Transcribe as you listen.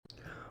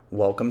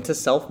Welcome to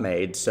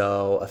Self-Made.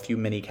 So a few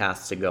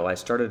mini-casts ago, I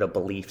started a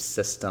belief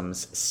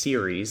systems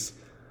series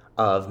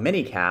of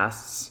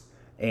mini-casts,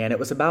 and it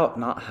was about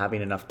not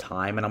having enough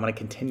time, and I'm going to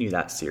continue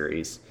that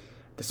series.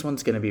 This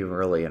one's going to be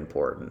really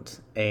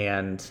important,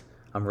 and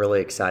I'm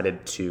really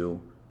excited to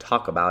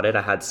talk about it.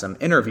 I had some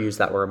interviews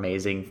that were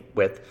amazing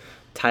with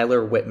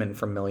Tyler Whitman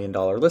from Million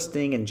Dollar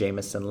Listing, and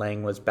Jamison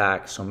Lang was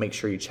back, so make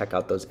sure you check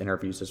out those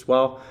interviews as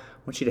well. I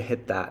want you to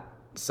hit that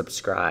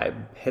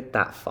subscribe, hit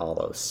that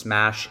follow,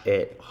 smash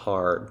it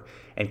hard,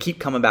 and keep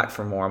coming back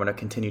for more. I'm going to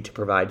continue to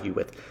provide you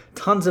with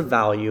tons of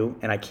value,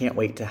 and I can't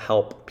wait to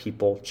help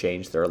people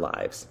change their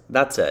lives.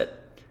 That's it.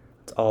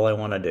 That's all I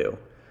want to do.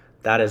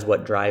 That is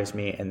what drives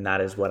me, and that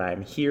is what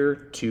I'm here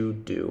to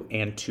do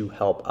and to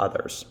help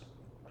others.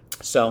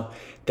 So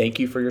thank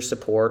you for your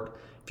support.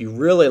 If you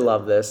really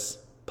love this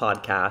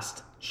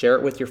podcast, share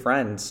it with your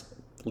friends.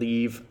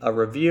 Leave a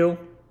review.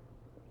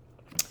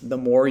 The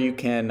more you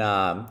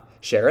can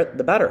share it,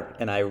 the better.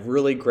 And I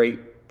really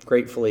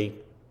gratefully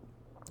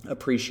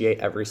appreciate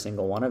every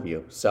single one of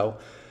you. So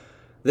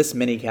this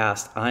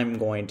mini-cast, I'm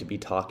going to be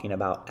talking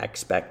about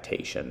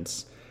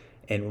expectations.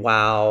 And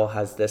wow,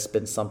 has this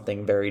been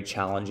something very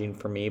challenging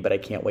for me, but I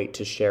can't wait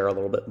to share a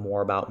little bit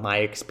more about my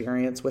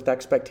experience with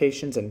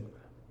expectations and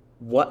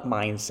what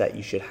mindset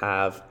you should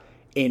have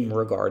in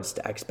regards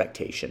to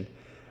expectation.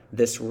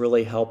 This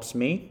really helps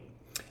me,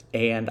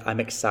 and I'm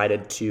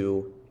excited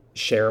to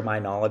share my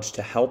knowledge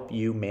to help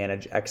you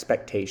manage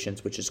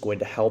expectations, which is going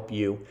to help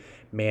you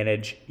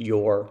manage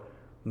your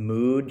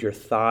mood, your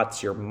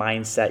thoughts, your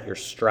mindset, your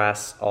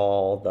stress,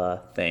 all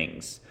the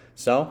things.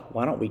 So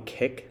why don't we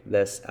kick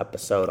this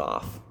episode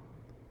off?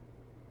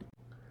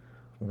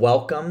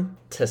 Welcome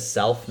to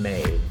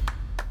Self-Made,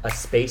 a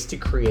space to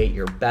create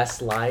your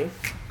best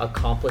life,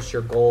 accomplish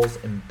your goals,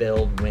 and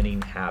build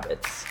winning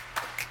habits.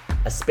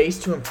 A space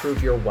to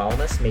improve your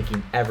wellness,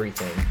 making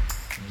everything,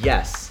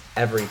 yes,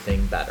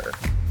 everything better.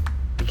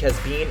 Because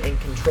being in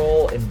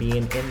control and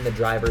being in the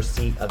driver's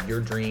seat of your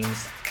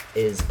dreams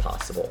is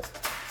possible.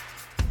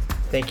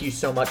 Thank you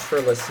so much for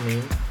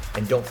listening,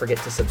 and don't forget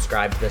to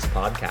subscribe to this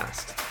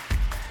podcast.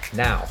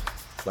 Now,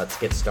 let's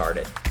get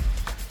started.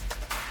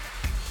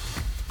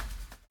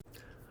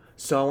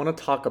 So I want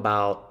to talk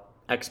about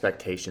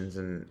expectations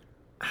and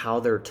how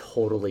they're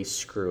totally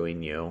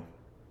screwing you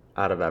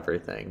out of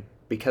everything.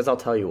 Because I'll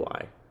tell you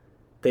why.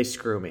 They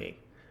screw me.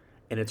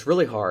 And it's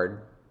really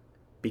hard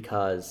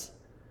because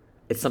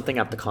it's something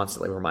I have to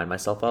constantly remind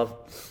myself of.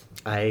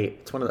 I'm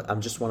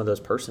just one of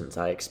those persons.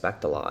 I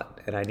expect a lot,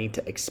 and I need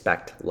to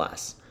expect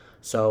less.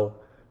 So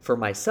for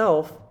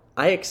myself,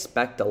 I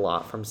expect a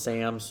lot from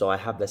Sam, so I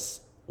have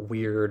this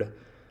weird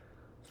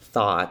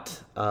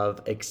thought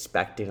of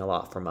expecting a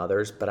lot from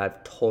others, but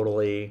I've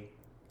totally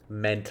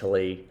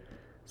mentally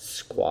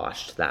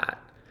squashed that.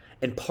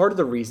 And part of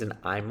the reason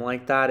I'm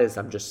like that is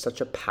I'm just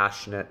such a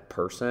passionate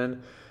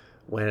person.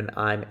 When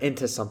I'm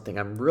into something,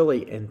 I'm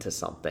really into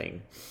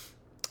something.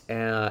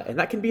 And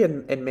that can be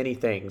in many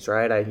things,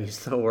 right? I use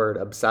the word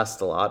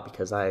obsessed a lot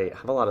because I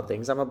have a lot of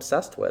things I'm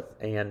obsessed with.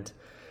 And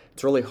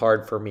it's really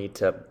hard for me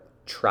to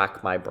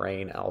track my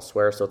brain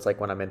elsewhere. So it's like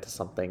when I'm into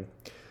something,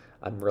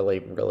 I'm really,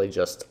 really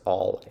just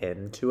all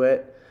into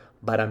it.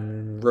 But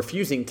I'm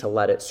refusing to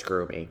let it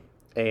screw me.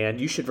 And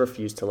you should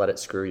refuse to let it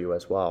screw you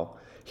as well.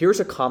 Here's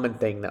a common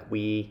thing that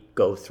we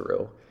go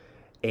through.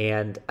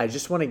 And I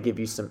just want to give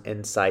you some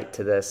insight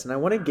to this. And I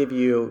want to give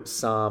you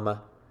some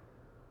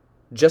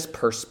just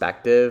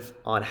perspective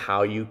on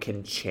how you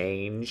can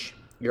change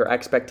your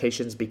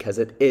expectations, because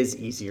it is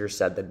easier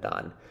said than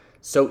done.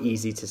 So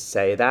easy to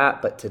say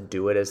that, but to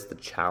do it is the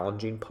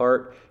challenging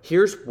part.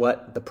 Here's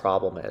what the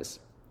problem is.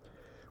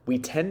 We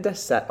tend to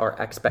set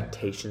our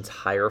expectations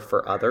higher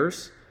for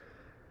others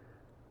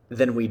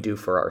than we do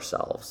for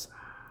ourselves.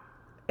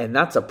 And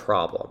that's a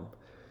problem.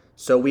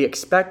 So we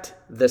expect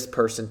this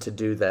person to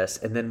do this,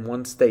 and then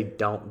once they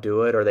don't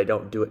do it or they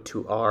don't do it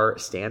to our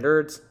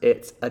standards,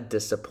 it's a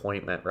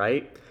disappointment,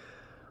 right?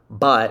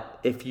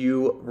 But if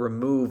you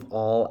remove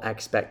all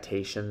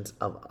expectations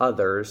of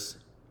others,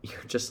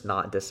 you're just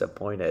not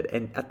disappointed.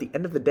 And at the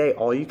end of the day,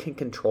 all you can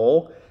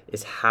control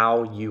is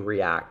how you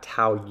react,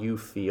 how you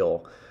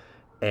feel,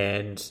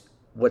 and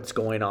what's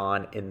going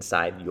on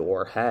inside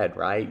your head,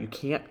 right? You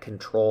can't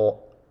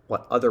control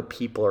what other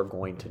people are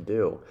going to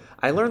do.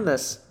 I learned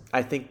this,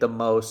 I think, the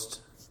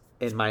most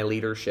in my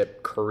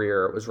leadership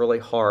career. It was really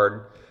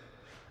hard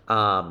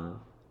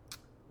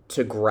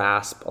to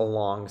grasp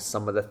along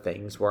some of the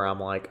things where I'm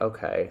like,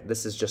 okay,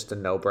 this is just a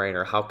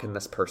no-brainer. How can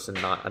this person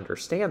not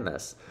understand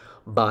this?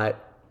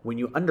 But when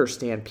you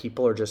understand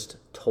people are just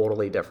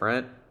totally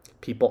different,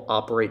 people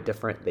operate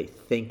different, they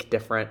think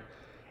different,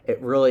 it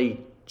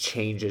really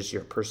changes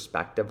your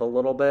perspective a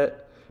little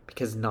bit,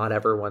 because not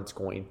everyone's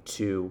going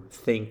to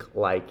think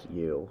like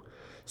you.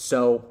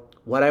 So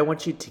what I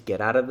want you to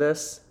get out of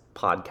this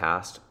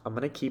podcast, I'm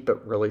going to keep it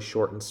really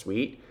short and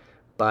sweet,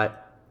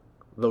 but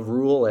the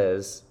rule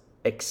is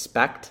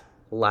expect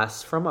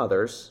less from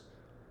others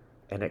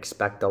and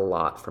expect a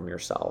lot from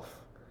yourself.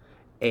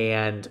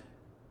 And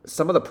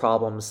some of the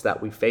problems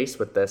that we face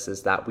with this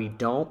is that we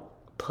don't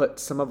put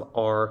some of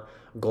our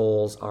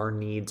goals, our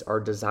needs, our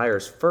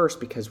desires first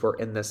because we're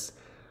in this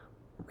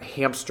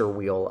hamster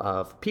wheel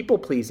of people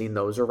pleasing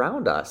those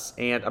around us.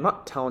 And I'm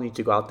not telling you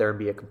to go out there and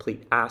be a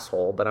complete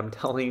asshole, but I'm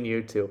telling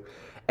you to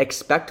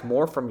expect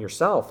more from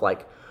yourself.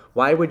 Like,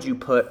 why would you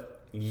put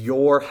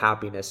your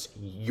happiness,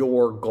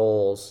 your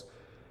goals,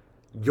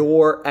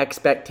 your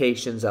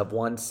expectations of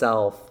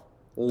oneself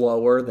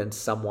lower than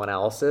someone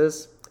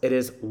else's? It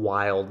is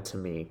wild to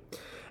me.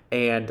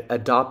 And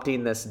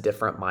adopting this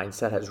different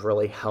mindset has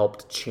really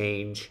helped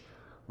change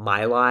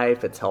my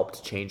life. It's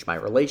helped change my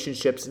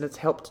relationships, and it's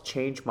helped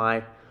change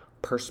my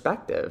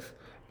perspective.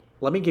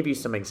 Let me give you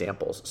some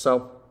examples.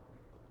 So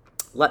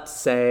let's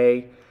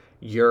say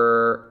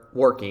you're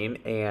working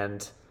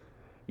and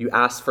you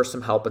ask for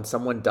some help and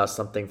someone does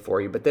something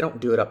for you, but they don't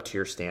do it up to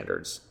your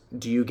standards.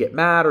 Do you get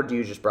mad or do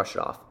you just brush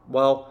it off?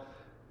 Well,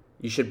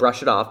 you should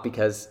brush it off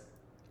because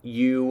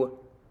you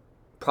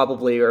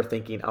probably are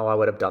thinking, oh, I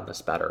would have done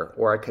this better,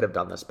 or I could have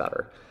done this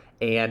better.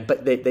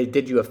 But they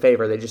did you a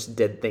favor. They just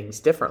did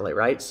things differently,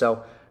 right?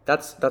 So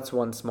that's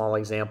one small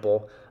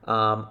example.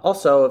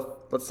 Also,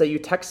 let's say you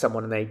text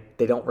someone and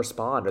they don't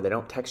respond or they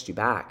don't text you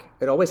back.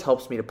 It always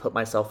helps me to put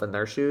myself in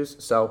their shoes.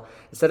 So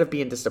instead of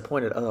being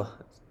disappointed, oh,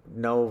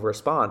 no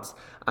response,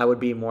 I would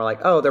be more like,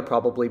 oh, they're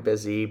probably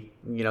busy.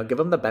 Give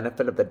them the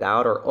benefit of the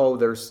doubt, or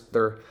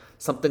oh,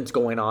 something's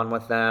going on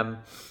with them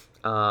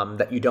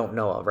that you don't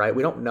know of, right?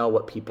 We don't know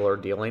what people are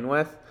dealing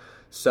with.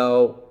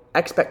 So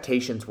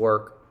expectations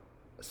work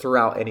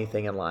throughout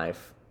anything in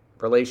life: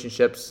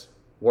 relationships,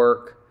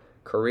 work,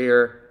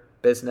 career,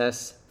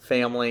 business,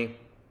 family,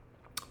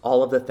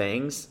 all of the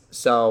things.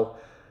 So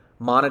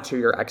monitor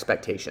your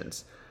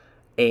expectations,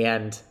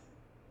 and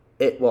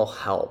it will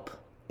help.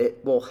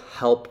 It will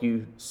help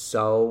you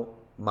so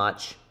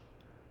much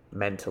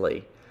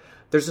mentally.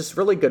 There's this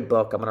really good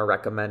book I'm going to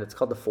recommend. It's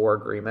called The 4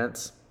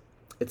 Agreements.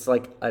 It's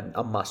like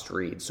a must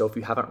read. So if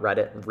you haven't read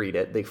it, read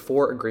it. The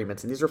 4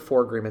 agreements, and these are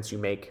 4 agreements you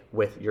make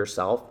with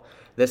yourself.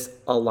 This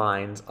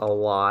aligns a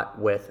lot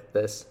with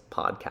this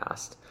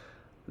podcast.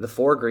 The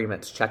 4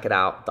 agreements, check it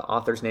out. The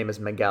author's name is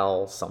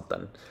Miguel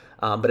something,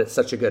 but it's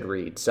such a good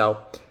read. So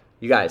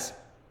you guys,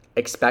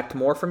 expect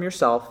more from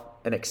yourself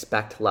and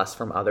expect less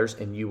from others,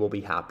 and you will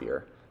be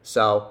happier.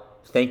 So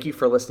thank you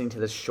for listening to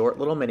this short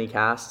little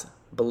MiniCast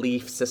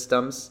belief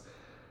systems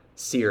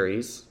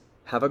series.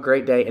 Have a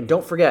great day. And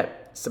don't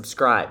forget,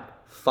 subscribe,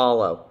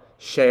 follow,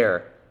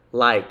 share,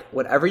 like,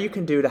 whatever you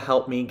can do to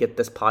help me get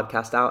this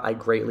podcast out. I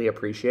greatly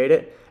appreciate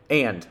it.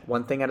 And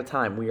one thing at a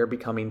time, we are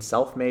becoming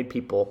self-made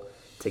people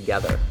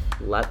together.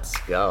 Let's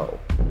go.